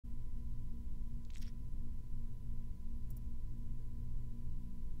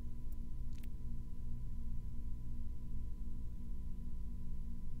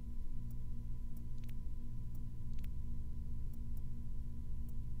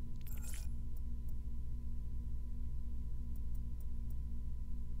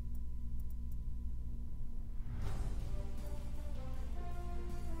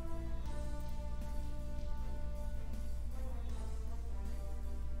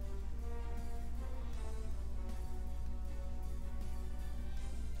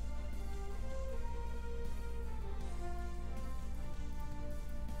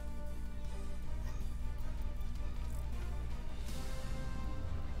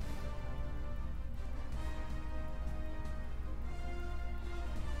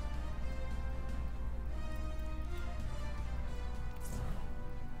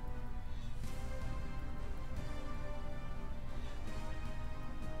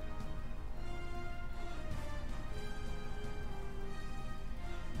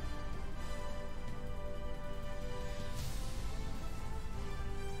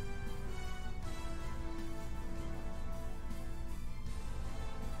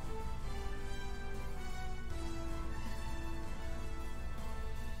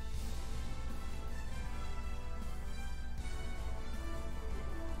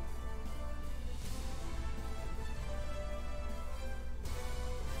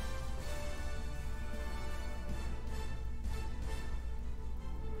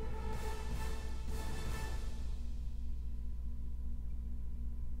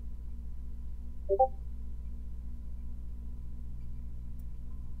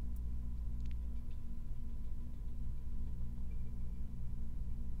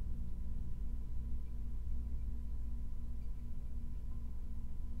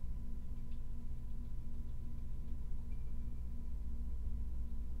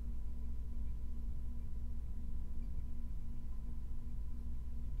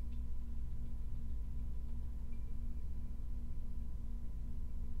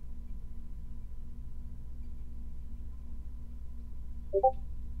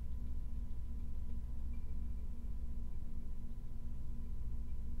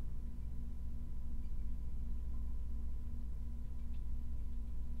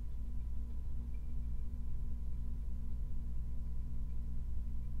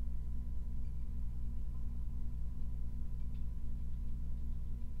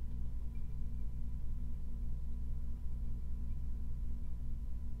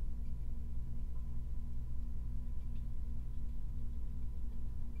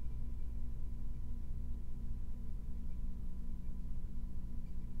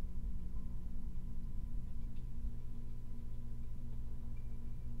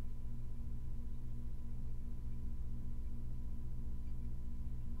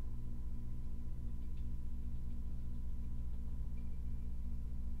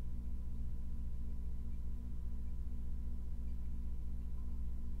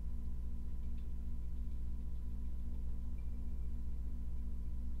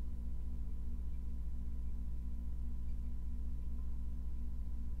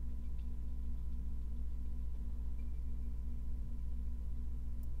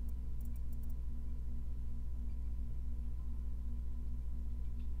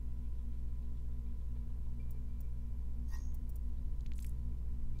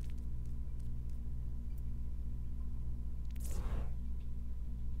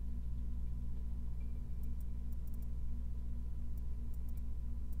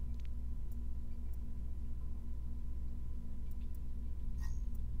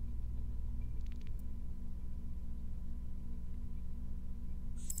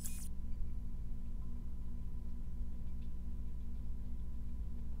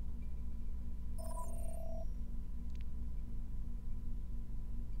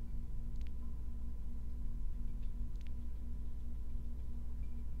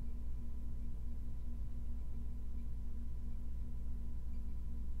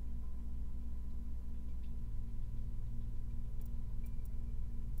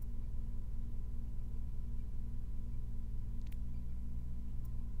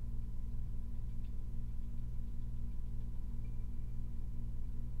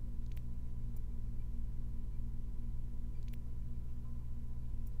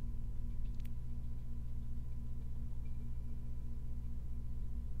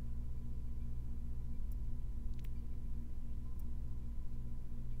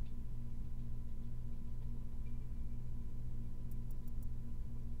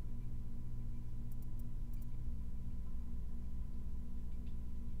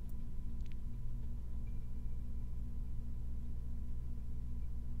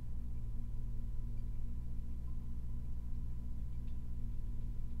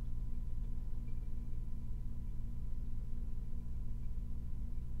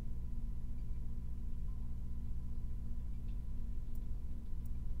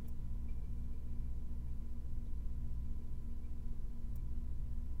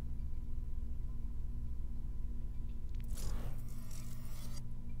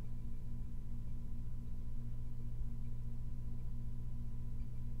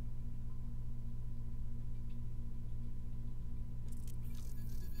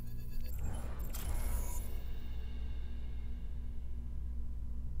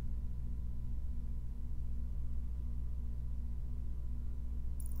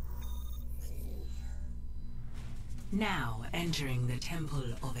Now entering the Temple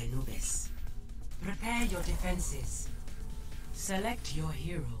of Anubis. Prepare your defenses. Select your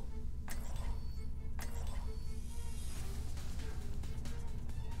hero.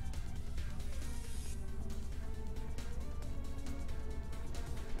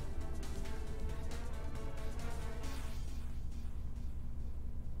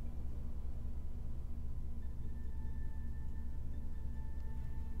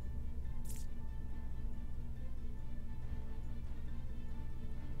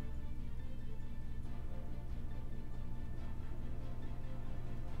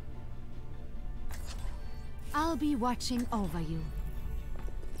 I'll be watching over you.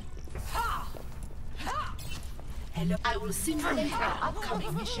 Hello. I will simulate our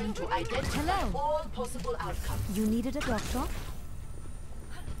upcoming mission to identify all possible outcomes. You needed a doctor?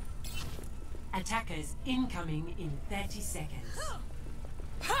 An Attackers incoming in 30 seconds.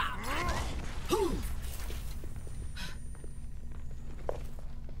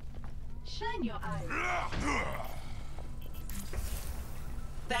 Shine your eyes.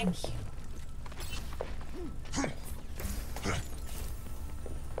 Thank you.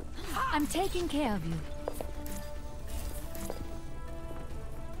 I'm taking care of you.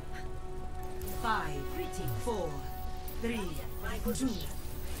 5, 4, 3, 2,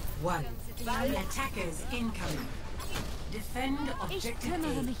 1. Attackers incoming. Defend Ich objective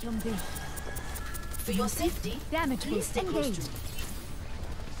kümmere A. mich um dich. For your safety, Damage please boost stay close engaged. to me.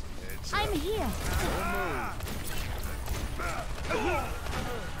 I'm here.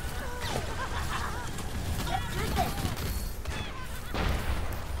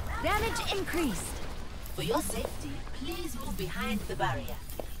 Damage increased. For your safety, please move behind the barrier.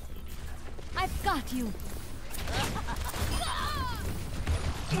 I've got you.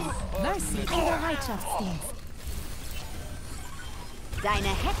 Mercy in Bereitschaftsdienst. Deine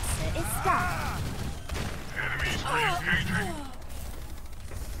Hexe ist da.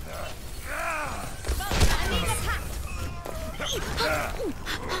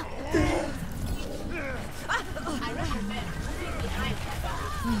 I recommend moving behind the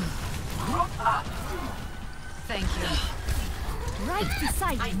barrier. Thank you. Right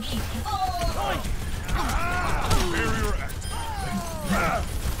beside I you. need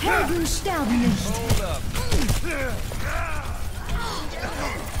Helden sterben nicht. Hold up.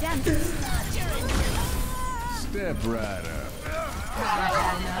 Damage. Step right up.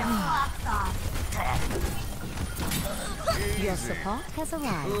 Your support has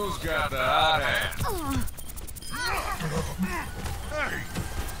arrived. Who's got the hot hand?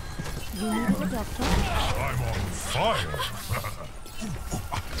 You need a doctor? I'm on fire.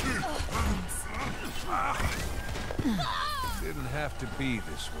 Didn't have to be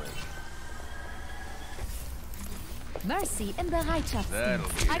this way. Mercy in Bereitschaftsdienst. That'll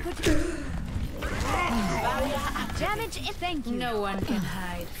be I it. could... Damage in... Thank you. No one can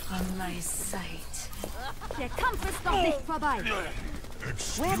hide from my sight. Der Kampf ist noch nicht vorbei.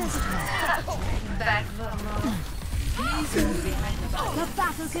 Where does it go? Back for more. please move behind the barrier. The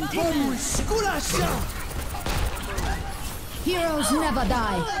battle continues. Heroes never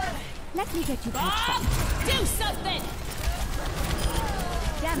die. Let me get you patched up. Do something!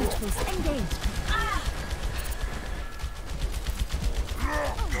 Damage boost engaged.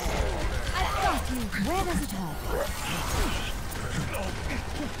 I've got you. Where does it hurt?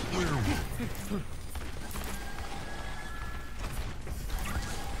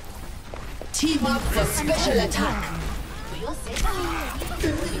 Team up for special attack. For your safety,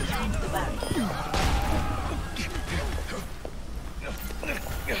 move behind the barrier.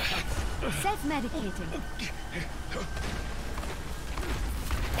 Self-medicating.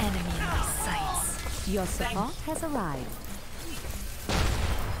 Enemy in my sights. Your support has arrived.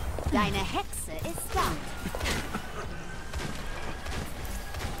 Deine Hexe ist da.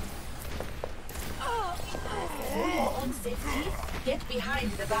 For your own safety, get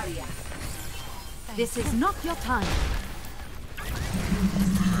behind the barrier. This is not your time.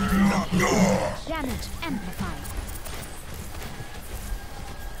 Damage amplified.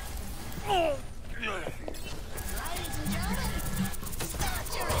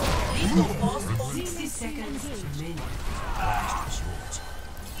 Lethal force on 60 seconds remaining.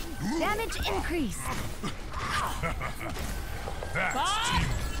 Damage increased.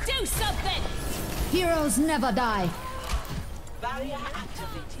 Do something! Heroes never die. barrier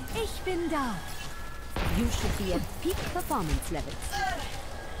activated. Ich bin da. You should be at peak performance levels.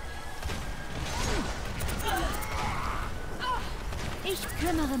 Ich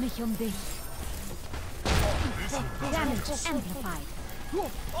kümmere mich um dich. Damage amplified.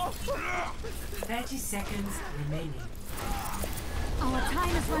 30 seconds remaining. Our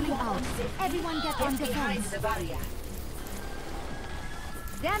time is running out. Everyone get on Get behind defense. the barrier.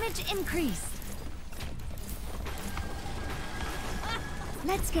 Damage increased.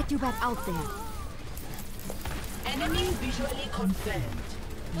 Let's get you back out there. Enemy visually confirmed.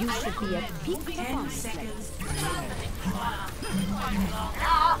 You should be at peak 10 performance levels. seconds.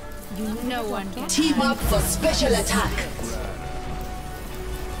 No one can Team hide. up for special attack.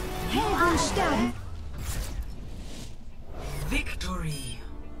 Helden sterben. Victory.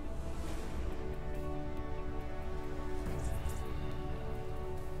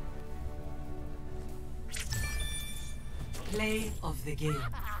 Play of the game.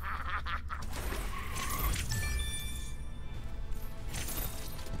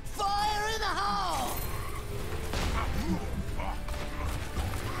 Fire in the hole!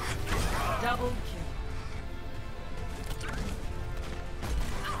 Double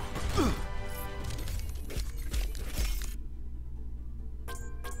kill.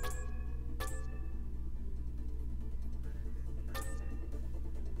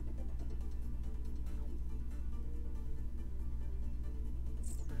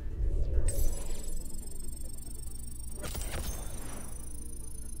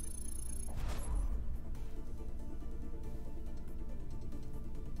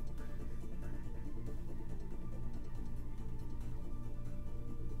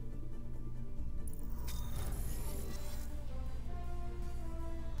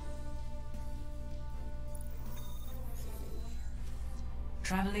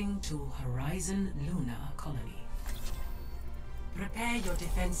 Traveling to Horizon Lunar Colony. Prepare your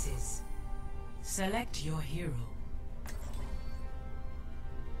defenses. Select your hero.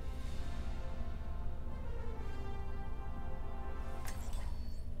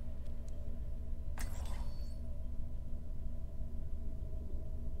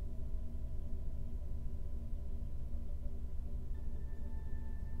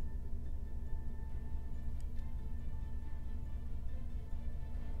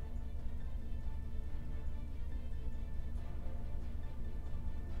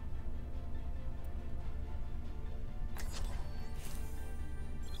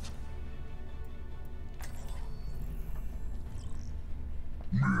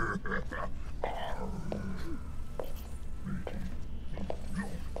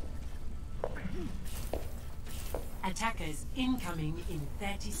 Attackers incoming in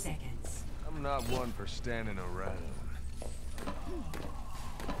 30 seconds. I'm not one for standing around.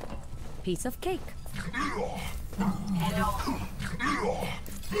 Piece of cake.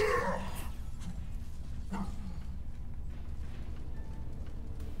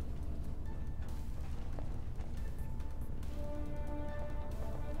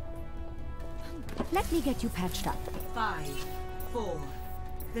 Let me get you patched up. 5, 4,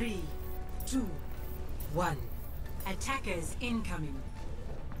 3, 2, 1. Attackers incoming.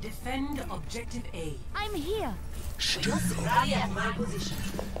 Defend objective A. I'm here. Rally at my position.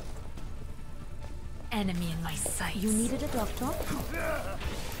 Enemy in my sights. You needed a doctor?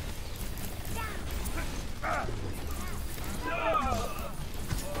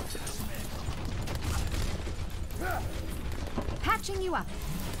 Patching you up.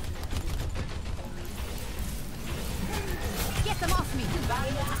 Get them off me.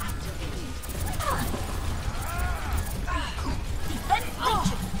 Barrier activated.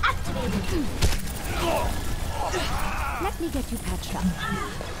 Activated. Let me get you patched up.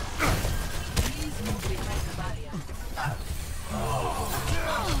 Please move behind the barrier.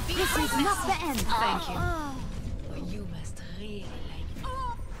 This is not the end. Thank you. You must really like it.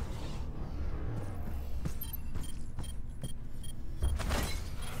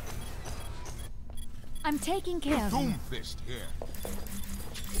 I'm taking care of you. Doomfist here.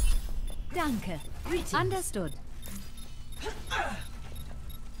 Danke. Understood.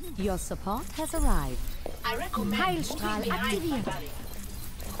 Your support has arrived. I recommend Heilstrahl moving behind my aktiviert. barrier.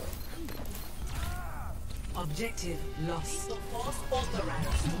 Objective lost. The force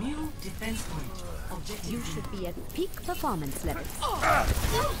authorized. New defense point. Objective You should be at peak performance levels.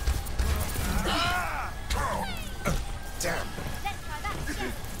 Damn.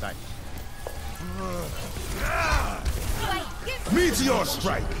 Thanks. Meteor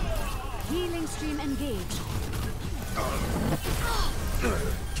strike. Healing stream engaged.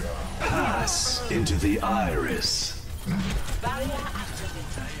 Pass into the iris. Barrier activated.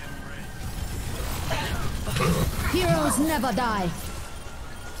 Heroes never die.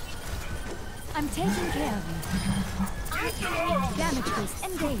 I'm taking care of you. Damage boost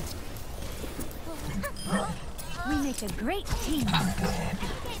engaged. We make a great team.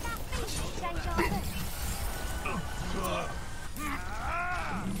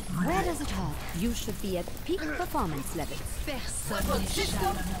 Where does it hurt? You should be at peak performance levels. Weapon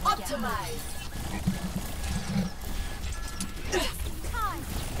system optimized.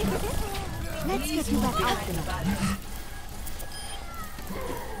 Let's get you back out there.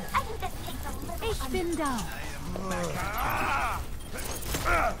 Ich bin da.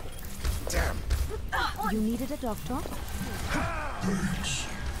 Damn. You needed a doctor?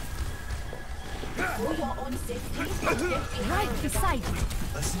 For your own safety, Right beside you.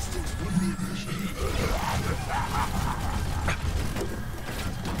 Assistance will be appreciated.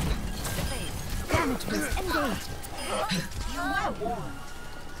 Damage boost engaged. you are warned.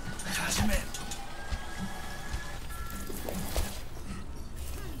 Trattamento.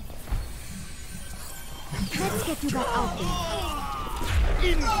 Let's get you back out there.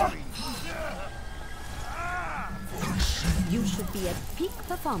 You should be at peak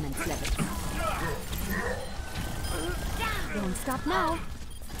performance levels. Don't stop now.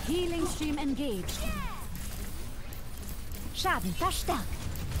 Healing stream engaged. Schaden verstärkt.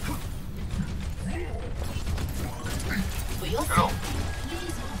 For your safety,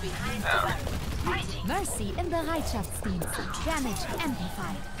 please move behind the barrier. Mercy im Bereitschaftsdienst. Damage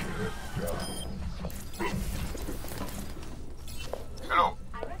amplified. Hello.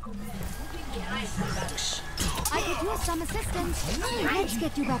 I recommend moving behind the barrier. I could use some assistance. Let's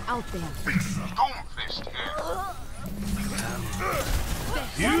get you back out there. Doomfist here.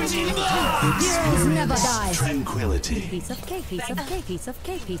 Heroes never die. Tranquility. Piece of cake, piece of cake, piece of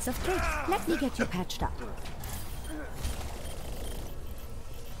cake, piece of cake. Let me get you patched up.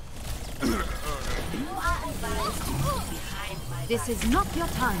 This is not your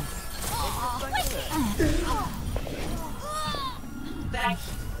time. Back.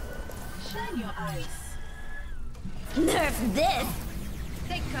 Shine your eyes. Nerf this!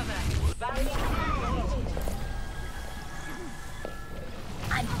 Take cover. Barrier activated.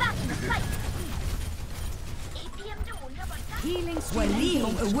 I'm back in the fight! Healing stream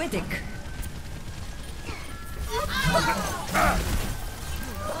engaged.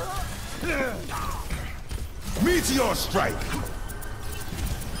 Meteor strike!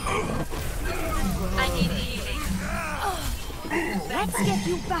 I need healing. Let's get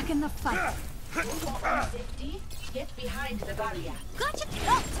you back in the fight. Safety. Get behind the barrier. Gotcha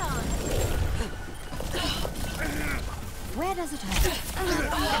clocked on! Where does it hurt?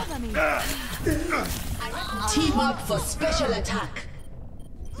 Cover me. Team up for special attack.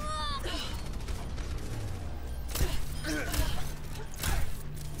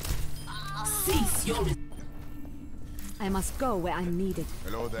 Cease your. I must go where I'm needed.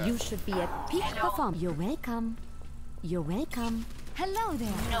 Hello there. You should be at peak performance. You're welcome. You're welcome. Hello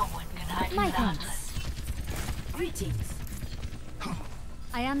there. No one can hide My without thanks. us. Greetings.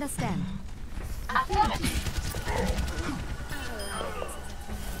 I understand.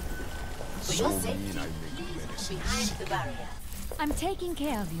 For your safety, please behind the barrier. I'm taking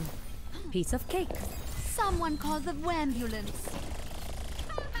care of you. Piece of cake. Someone call the ambulance.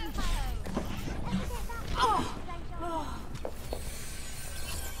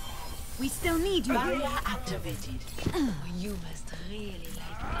 We still need you. Barrier activated. You must really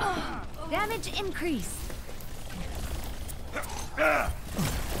like Damage increase.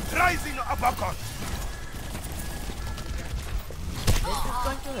 Rising uppercut!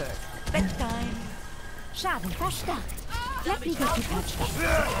 bedtime. Schaden verstärkt. Let me get you patched up.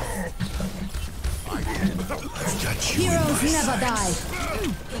 Heroes never die.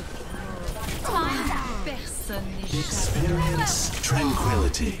 Personne n'échappe. Experience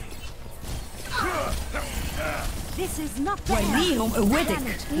tranquility. This is not the وليهم قوتك.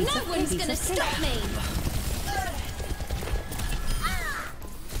 No one's gonna stop me.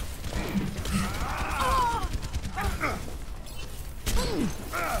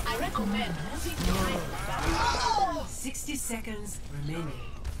 I recommend moving behind the barrier. 60 seconds remaining.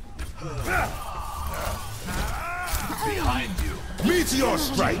 Behind you. Meteor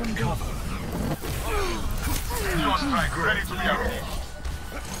strike! Cover. Meteor strike ready to be unleashed.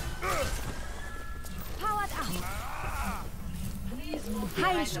 Powered up. Please move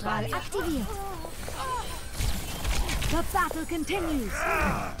behind the Heilstrahl barrier. aktiviert. The battle continues.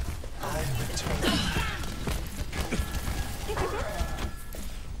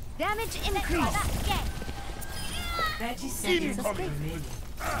 Damage increase. 30 seconds Incoming. remaining.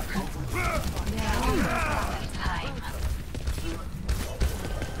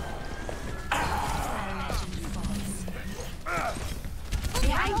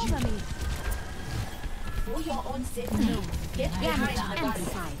 Behind you. Cover me. For your own safety, get behind Damage the barrier.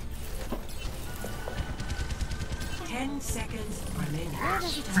 amplified. 10 seconds remaining. Where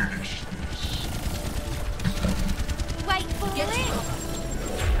does it hurt? Wait for Get it. cover.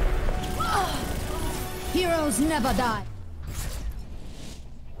 Heroes never die.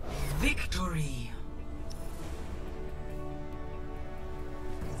 Victory!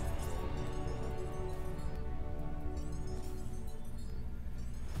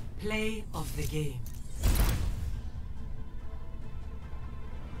 Play of the game.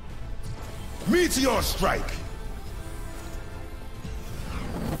 Meteor strike!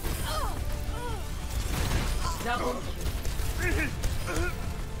 Double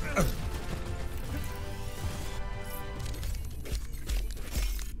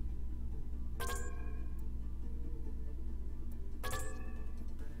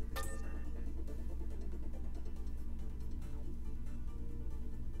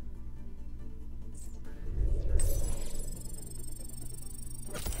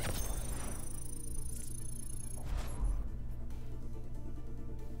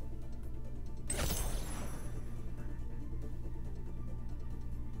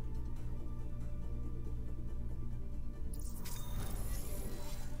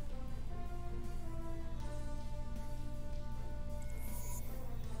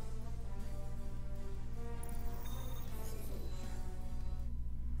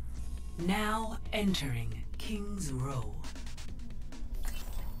Now entering King's Row.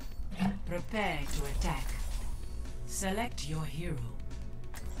 Prepare to attack. Select your hero.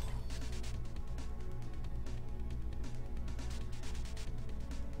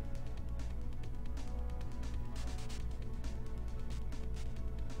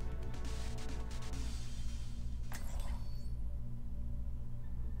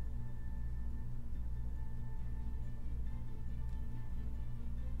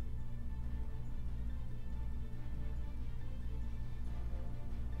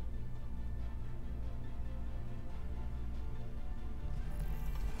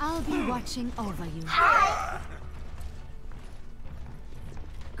 I'll be watching over you.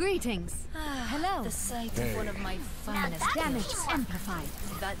 Greetings. Hello. The sight of one of my finest Damage gifts. amplified.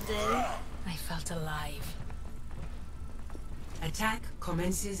 That day, I felt alive. Attack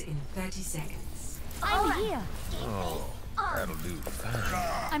commences in 30 seconds. I'm here. That'll do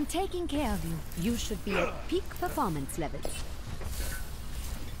fine. I'm taking care of you. You should be at peak performance levels.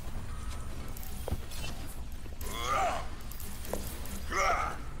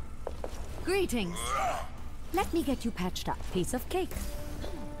 Greetings. Let me get you patched up. Piece of cake.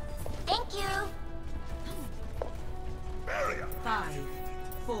 Thank you. 5,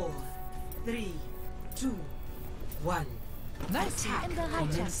 4, 3, 2, 1. Mercy in the right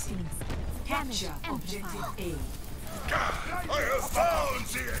Commencing. Capture objective A. I have found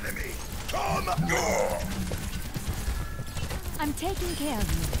the enemy. Come on. I'm taking care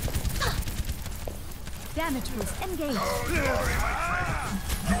of you. Damage boost engaged.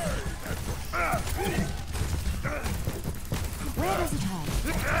 Where does it hurt?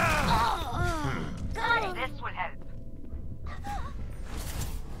 Got it. This will help.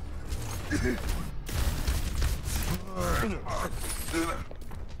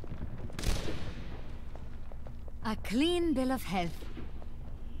 A clean bill of health.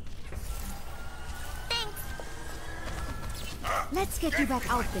 Let's get you back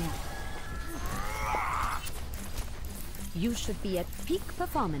out there. You should be at peak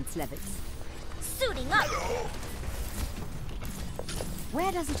performance levels. Suiting up.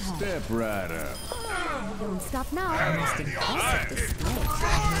 Where does it hurt? Step right up. Don't stop now. Most impressive display.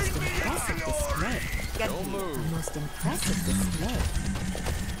 Most impressive display. Don't move. Most impressive display.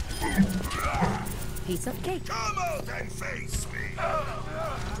 Piece of cake. Come out and face me.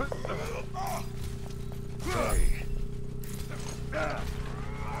 Hey.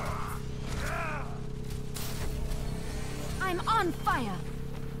 I'm on fire.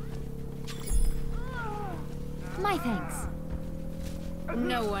 My thanks.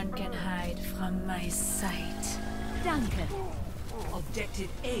 No one can hide from my sight. Danke. Objective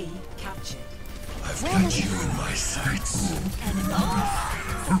A captured. I've got you in my sights.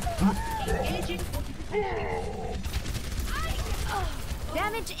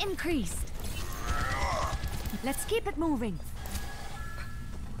 Damage increased. Let's keep it moving.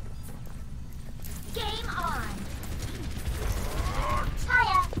 Game on.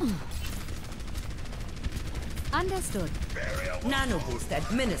 Fire. Understood. Nano boost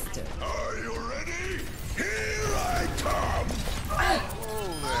administered. Are you ready? Here I come.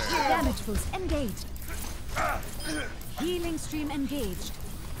 Damage boost engaged. Healing stream engaged.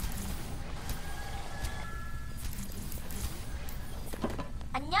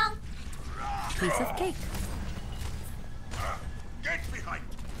 안녕. Piece of cake. Get behind.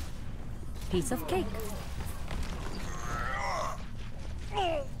 Piece of cake.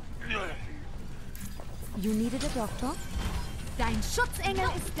 You needed a doctor? Dein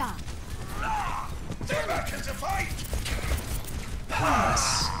Schutzengel ist da. They're back into fight.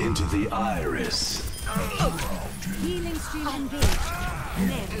 Pass into the iris. Healing stream engaged.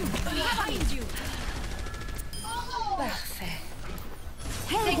 Behind you! Perfect.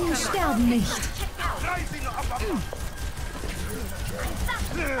 Helden sterben nicht. Rising uppercut.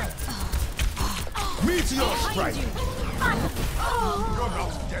 Meteor strike. You're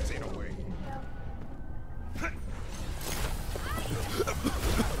not getting away.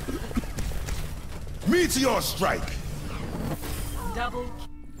 Meteor strike. Double.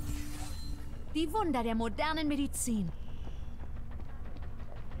 Die Wunder der modernen Medizin.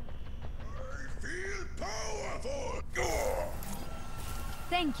 I feel powerful.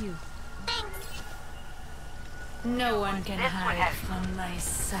 Thank you. No one can hide from my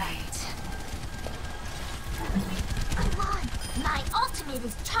sight. Come on. My ultimate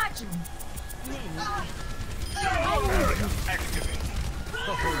is charging. Activate.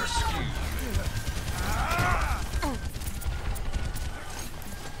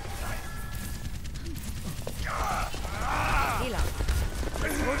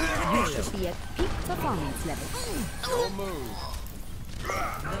 You should be at peak performance level. Don't move.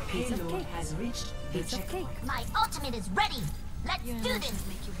 The Piece of payload cake. has reached the Piece of cake. checkpoint. My ultimate is ready. Let's Your do this. emotions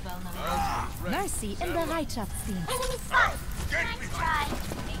make you vulnerable. Mercy in Bereitschaftsdienst. Enemy spot. Get Nice behind. try.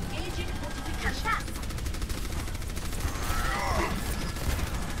 Engaging fortification.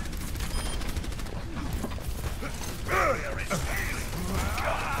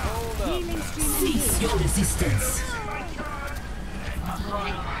 Healing stream engaged. Your resistance.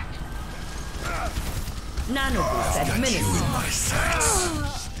 Nano boost Got you administered. in my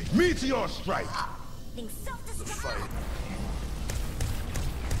sights. Meteor strike. Self-destruct.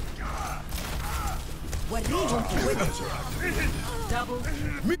 Double.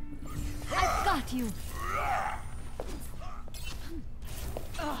 I've got you.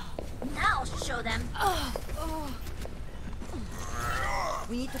 Now show them.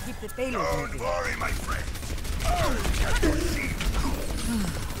 We need to keep the payload Don't moving. worry, my friend.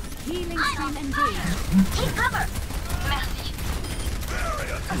 Healing stream engaged. Take cover. Merci.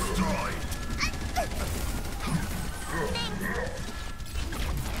 Barrier destroyed.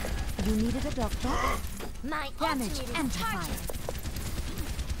 You needed a doctor? My Damage ultimate is amplified. charging.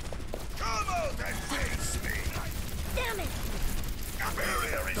 Come out and face me. Damn it. The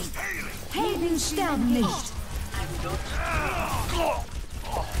barrier is failing. Helden sterben nicht.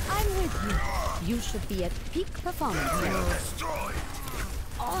 I'm with you. You should be at peak performance. Barrier destroyed.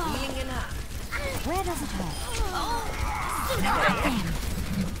 Healing in half. Where does it hurt?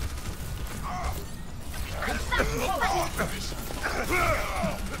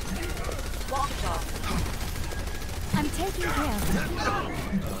 I'm taking care of it.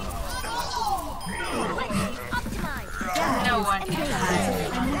 Optimize. No one can hide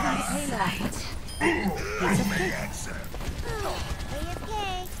from my Payload. sight. AFK.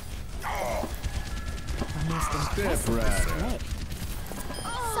 The most impressive display.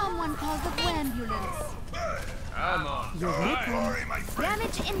 Someone call the ambulance. I'm on. You're welcome. Worry, my friend.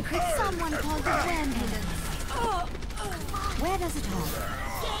 Damage increase. Someone call the ambulance. Where does it hurt?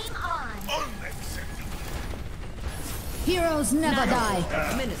 Game on. Unacceptable. Heroes never die.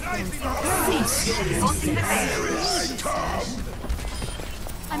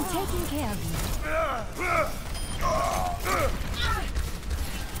 I'm taking care of you.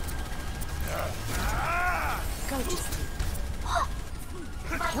 Go to sleep.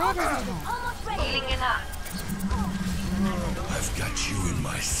 Where does it hurt? Almost ready. Healing enough. I've got you in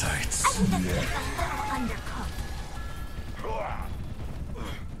my sights. I think that's just a little undercooked.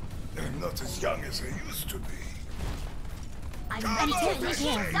 I'm not as young as I used to be. I'm ready to taking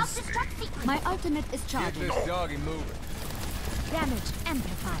initiate care of you. self-destruct sequence. My ultimate is Get charging. this doggy moving. Damage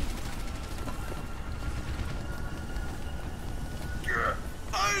amplified.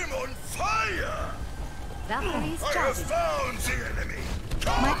 I'm on fire! Valkyrie's I have charging. found the enemy!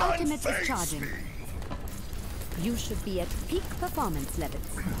 Come My and ultimate is face charging. me. You should be at peak performance levels.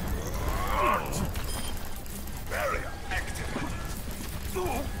 Barrier activated.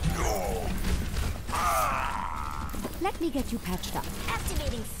 Let me get you patched up.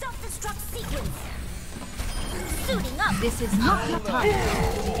 Activating self-destruct sequence. Suiting up. This is not your time. I'm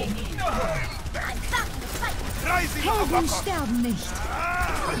back to fight. Rising Helden uppercut. sterben nicht.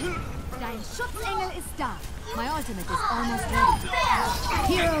 Dein Schutzengel ist da. My ultimate is almost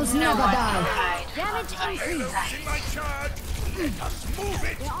ready. Heroes never die. Damage increase. In my charge. Let us move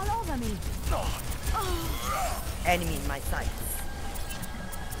it. They're all over me. Enemy in my sights.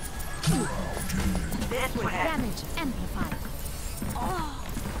 This will help. Damage amplified.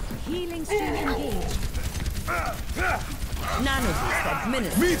 Healing stream engaged. Nano boost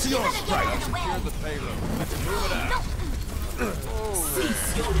administered. Meteor strike. Secure the payload. Let's move it out.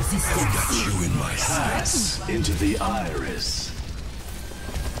 I've got you in my sights. Into the iris.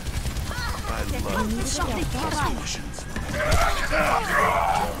 I love this explosions.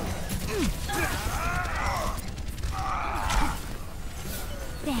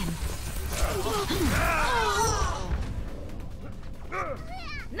 Damn.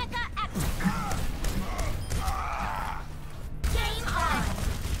 Mecha action. Game on.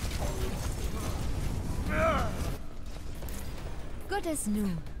 Good as new.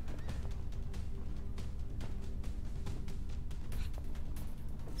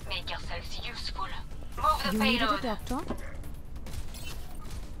 Make yourselves useful. Move the You needed a payload. doctor?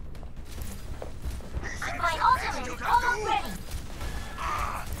 My ultimate is almost ready.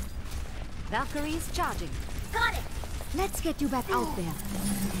 Valkyrie's charging. Got it. Let's get you back out there.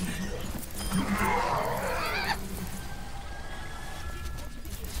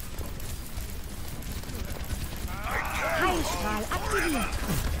 Heilstrahl aktiviert.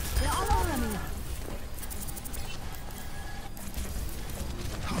 They're all over me.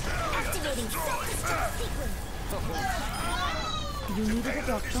 Activating self-destruct sequence. You needed a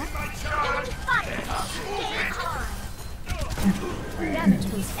doctor? On fire. Game on. Damage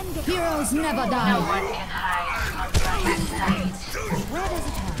boost engaged. Heroes never No die. one can hide from my sight. Where does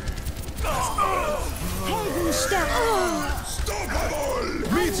it hurt? Helden sterben.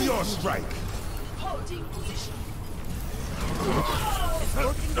 Unstoppable! Meteor strike.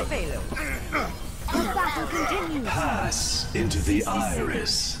 Escorting the payload. The battle continues. Pass into the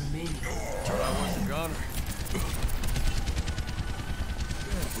iris. Gunner.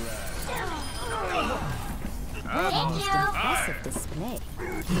 Thank you. Impressive display.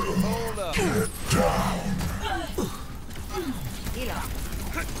 Hold up.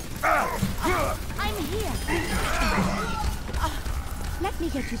 I'm here. Let me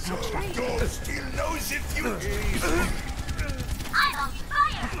get you patched up. Door still knows if you... I'm on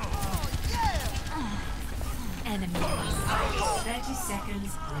fire! Enemy. 30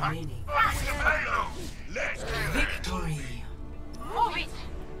 seconds remaining. Let's Victory. Move it!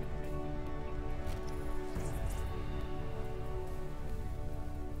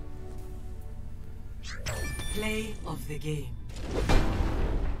 Play of the game.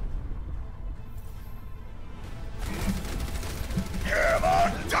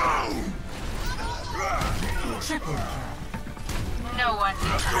 hammer down! Triple kill. No one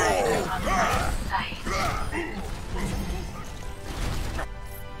can hide from my sight.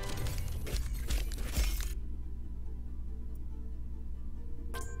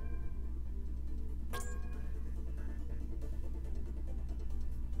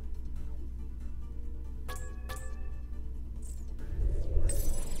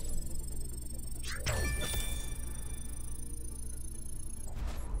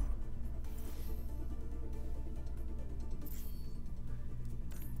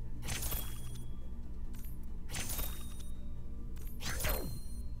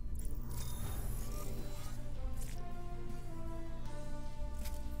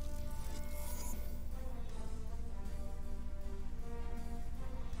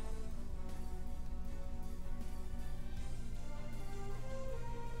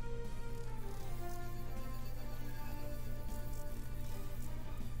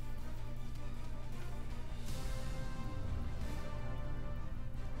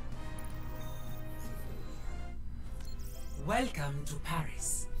 Welcome to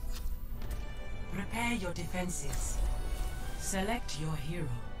Paris. Prepare your defenses. Select your hero.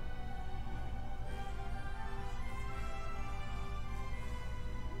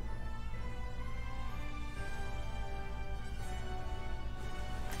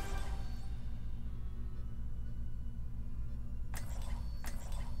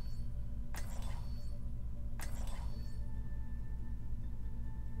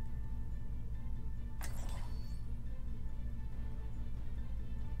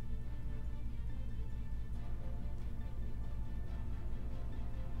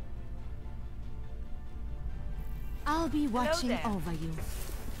 I'll be watching there. over you.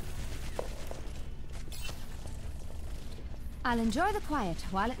 I'll enjoy the quiet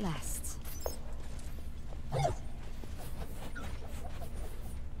while it lasts.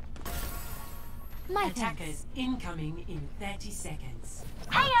 My Attackers incoming in 30 seconds.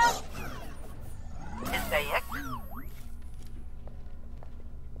 Hiya! ازيك؟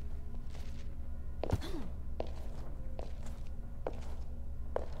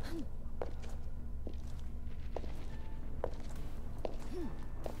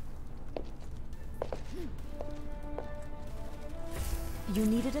 You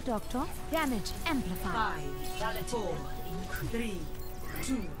needed a doctor? Damage amplified. 5, 4, 3,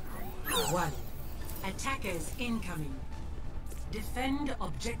 2, 1. Attackers incoming. Defend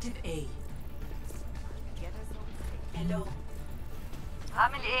objective A. Hello.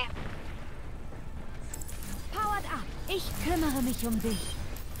 عامل ايه؟ Powered up. Ich kümmere mich um dich.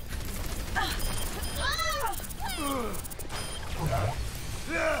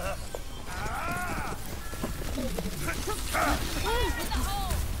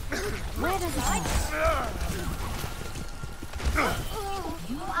 Where does it go?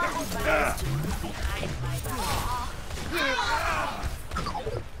 You are advised to move behind my back.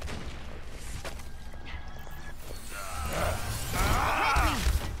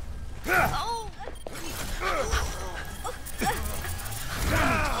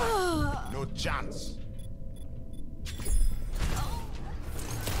 No chance.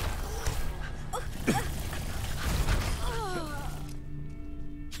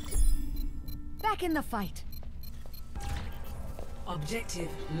 Back in the fight. Objective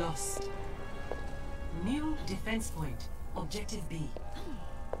lost. New defense point. Objective B.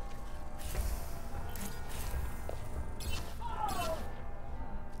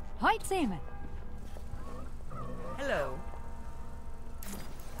 Heute sehen wir. Hello.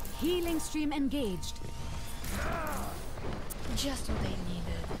 Healing stream engaged. Just what they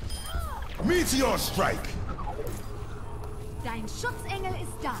needed. Meteor strike! Dein Schutzengel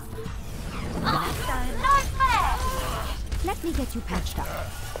ist da. Not fair! Let me get you patched up.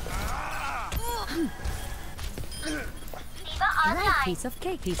 Diva Right, online! piece of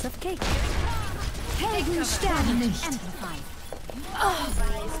cake, piece of cake. Helden sterben nicht. Amplified.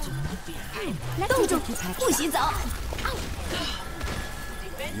 Advised to move behind. Let me get you patched up. 洗澡。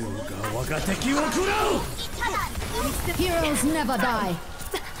優雅我が敵を食らう。ただ Heroes never die.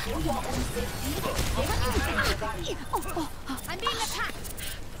 I'm being attacked.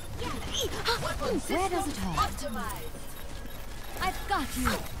 Where does it hurt? I've got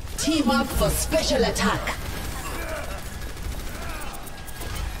you. Team up for special attack.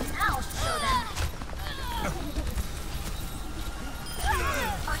 I'll show them.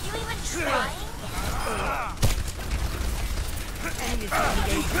 Are you even trying?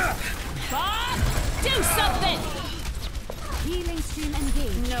 Do something! Healing stream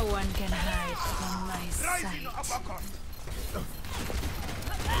engaged. No one can hide from my sight.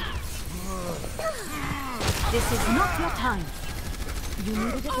 This is not your time. You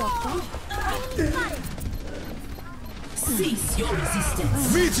needed a doctor? Cease your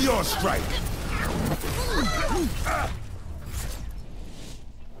resistance. Meteor strike.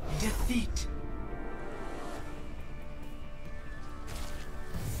 Defeat.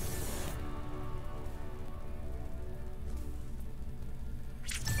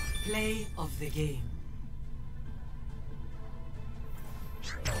 Play of the game.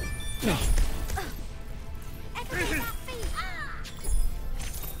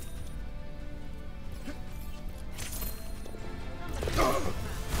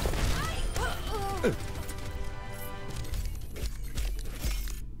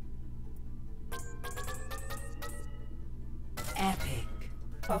 Epic.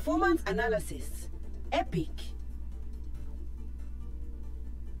 Performance analysis. Epic.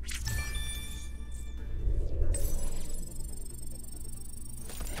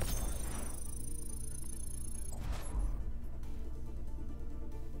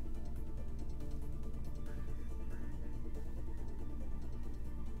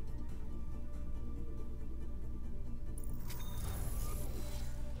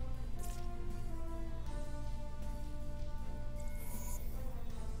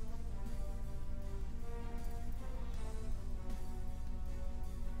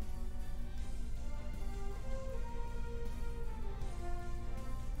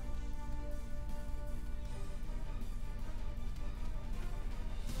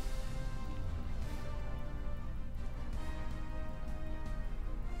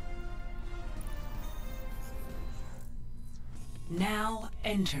 Now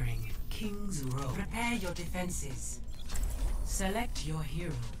entering King's Row. Prepare your defenses. Select your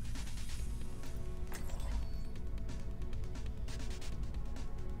hero.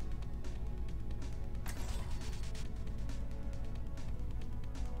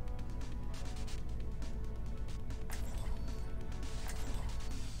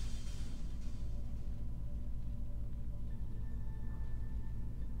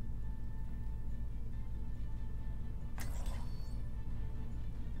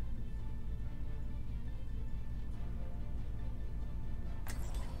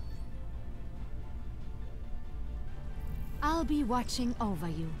 I'll be watching over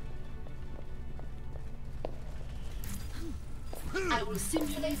you. I will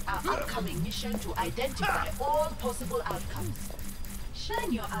simulate our upcoming mission to identify all possible outcomes.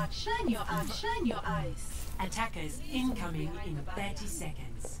 Shine your eye, shine your eye, shine your eyes. Attackers incoming in 30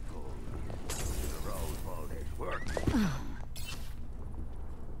 seconds.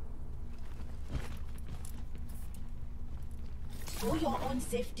 For your own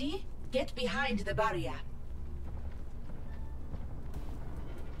safety, get behind the barrier.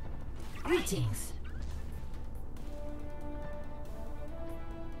 Greetings.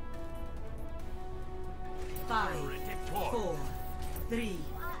 Five, 4, 3,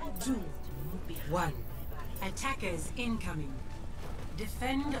 2, 1. Attackers incoming.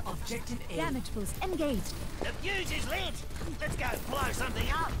 Defend objective A. Damage boost engaged. The fuse is lit! Let's go blow something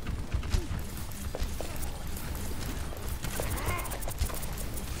up!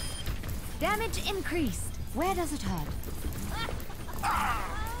 Damage increased. Where does it hurt?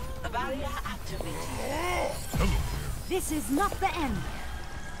 Barrier activated. This is not the end.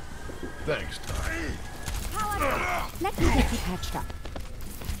 Thanks, Ty. Let me get you patched up.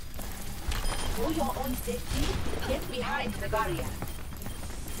 For your own safety, get behind the barrier.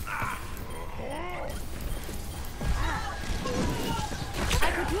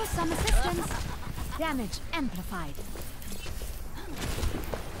 I could use some assistance. Damage amplified.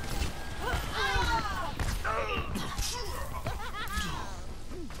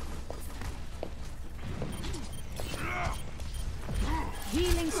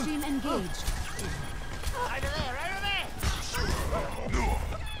 Healing stream engaged. Over there!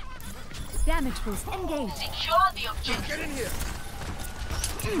 Damage boost engaged. Secure the objective. Get in here.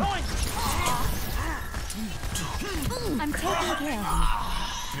 I'm taking care of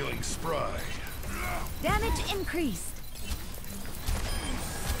Feeling spry. you. Damage increased.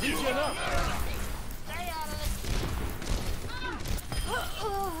 Easy enough.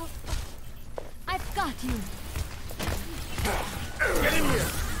 got you. Get in here!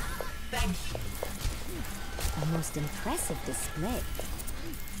 Thank you. A most impressive display.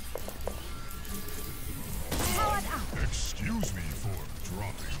 Powered up. Excuse me for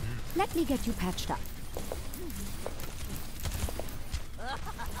dropping in. Let me get you patched up.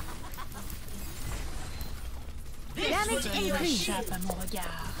 Damage increase. Échappe à mon regard.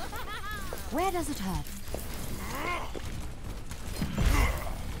 Where does it hurt?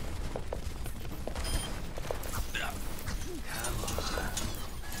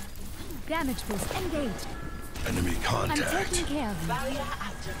 Damage boost engaged. Enemy I'm contact. taking care of you. Barrier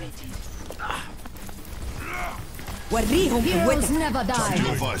activated. Heroes never die.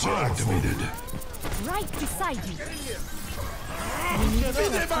 Tactical visor activated. Right beside you.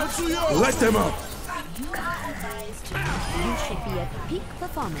 Let them up. You should be at peak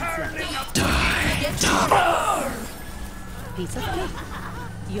performance level. Piece of cake.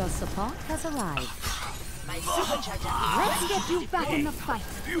 Your support has arrived. My supercharger. Let's get you back in the fight.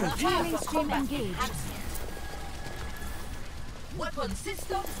 Healing stream engaged. Weapon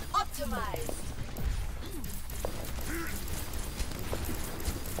system optimized.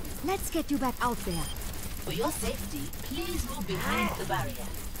 Let's get you back out there. For your safety, please move behind the barrier.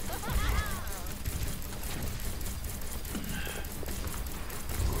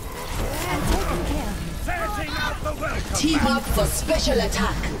 I'm taking care of you. Setting out the welcome! Team up for special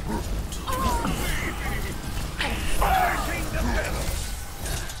attack.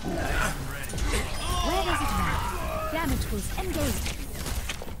 Where does it hurt? Damage boost engaged.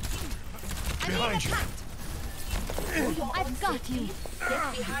 Behind you. I've got you.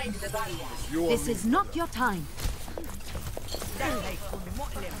 Get behind the barrier. This is not your time.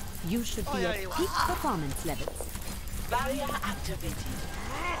 You should be at peak performance levels. Barrier activated.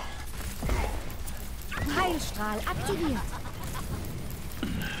 Heilstrahl aktiviert.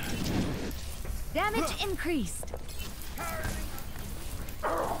 Damage increased.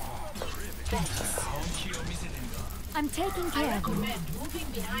 I'm taking I care of you. recommend moving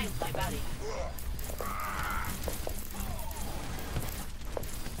behind my barrier.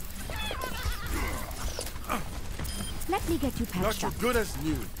 Let me get you Not patched so up. good as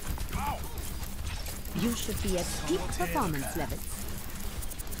new. You should be at peak performance levels.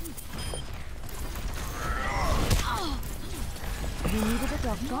 You needed a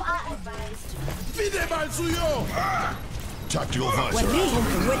doctor? Are advised to Fide mal suyo! Tactical visor.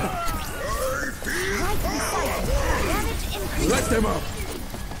 Right beside you. Damage increased. Let them up!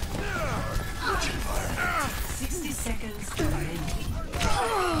 60 seconds to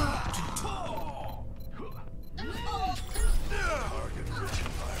end.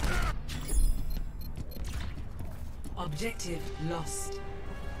 Objective lost.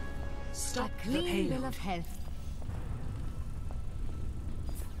 Stop A the clean bill payload. of health.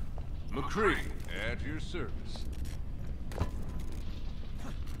 McCree, at your service.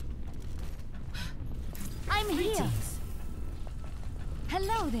 I'm here.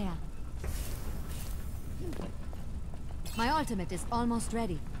 Hello there. My ultimate is almost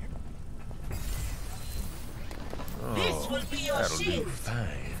ready. This will be your That'll do shield.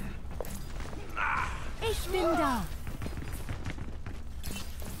 fine. Ich bin da.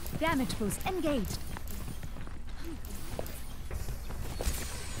 Damage boost engaged.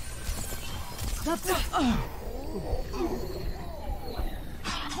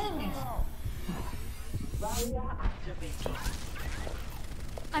 Barrier activated.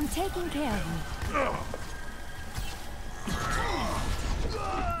 I'm taking care of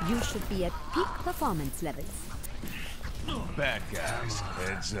you. You should be at peak performance levels. Bad guys,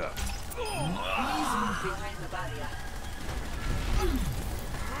 heads up. Please move behind the barrier.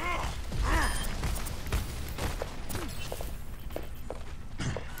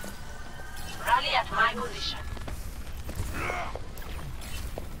 Rally at my position.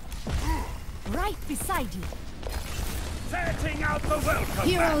 Right beside you. Setting out the welcome!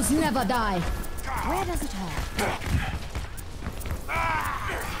 Heroes never die. Where does it hurt?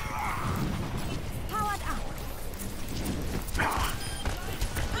 Powered up.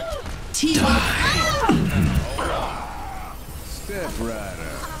 Team up. Step right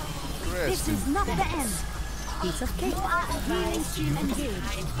up. This is not the end. Piece of cake. Healing stream engaged.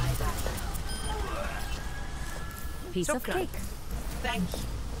 Piece of cake. Thank you.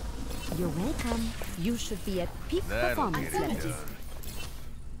 You're welcome. You should be at peak That'll performance get it levels. done.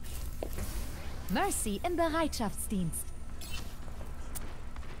 Mercy im Bereitschaftsdienst.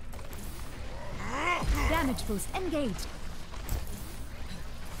 Damage boost engaged.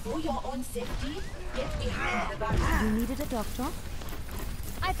 For your own safety, get behind the barrier. You needed a doctor?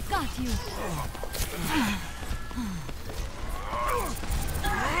 I've got you.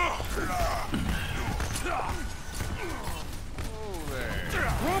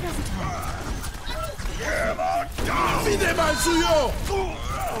 does it hurt? Fide mal suyo!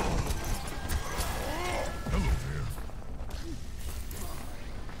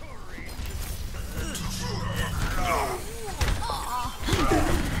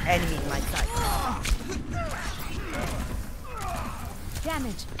 Enemy in my sight.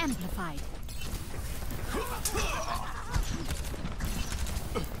 Damage amplified.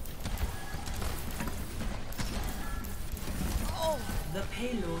 The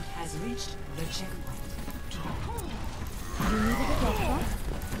payload has reached the checkpoint. You needed a doctor?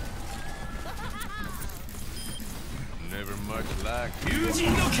 Never much like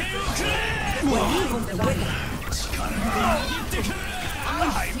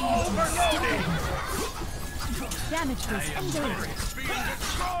I'm overloaded! Damage boost engaged.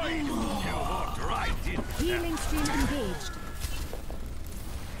 You looked right in. Healing stream engaged.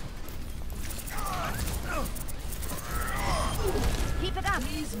 Keep it up.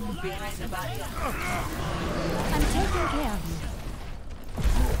 Please move behind the barrier. I'm taking care of you.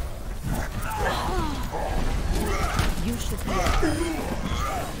 You should be.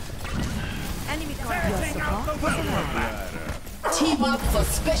 Enemy contact. Your support was arrived. Team up for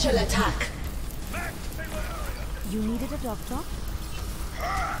special attack. You needed a doctor?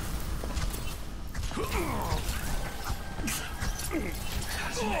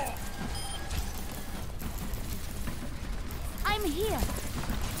 I'm here.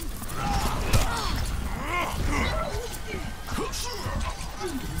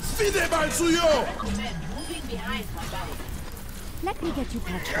 Fide mal suyo! Men moving behind my back. Let me get you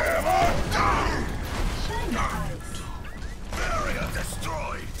patched up. Shine your eyes. Barrier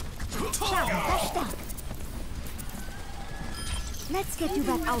destroyed! Verstärkt. Let's get you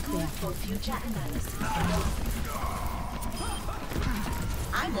back out there. For future analysis.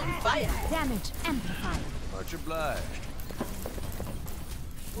 I'm on fire. Damage amplified. much obliged.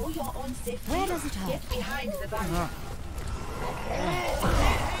 For your own safety, Where does it hurt? get behind the barrier.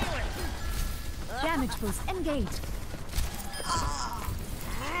 Damage boost engaged.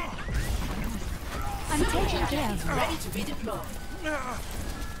 I'm taking care of you. Ready to be deployed.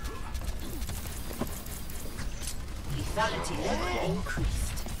 Lethality level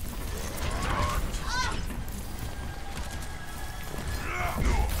increased.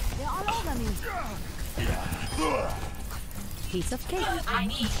 They're all over me. Piece of cake. I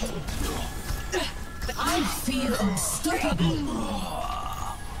need you. I feel unstoppable.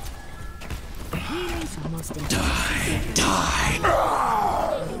 Healing's almost in.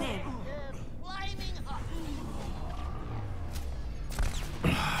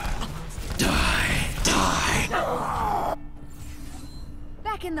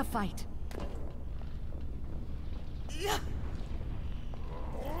 Back in the fight.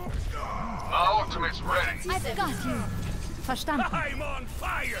 My ultimate's ready. I've got you. Verstanden. I'm on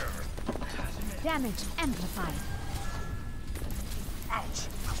fire! Damage amplified. Ouch!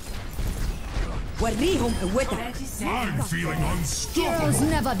 وريهم قوتك. I'm feeling unstoppable! Heroes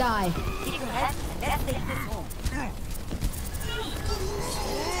never die.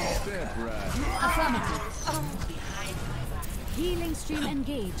 Step right. Affirmative. Healing stream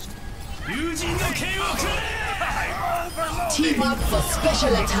engaged. Team up for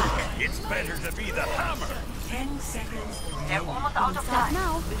special attack. It's better to be the hammer! 10 seconds. They're almost out of Stop time.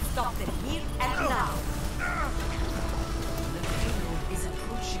 now. We'll stop them here and now. The payload is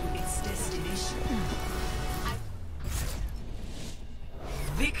approaching its destination.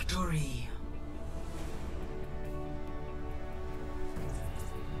 Victory.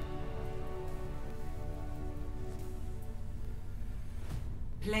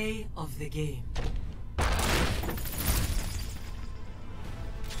 Play of the game.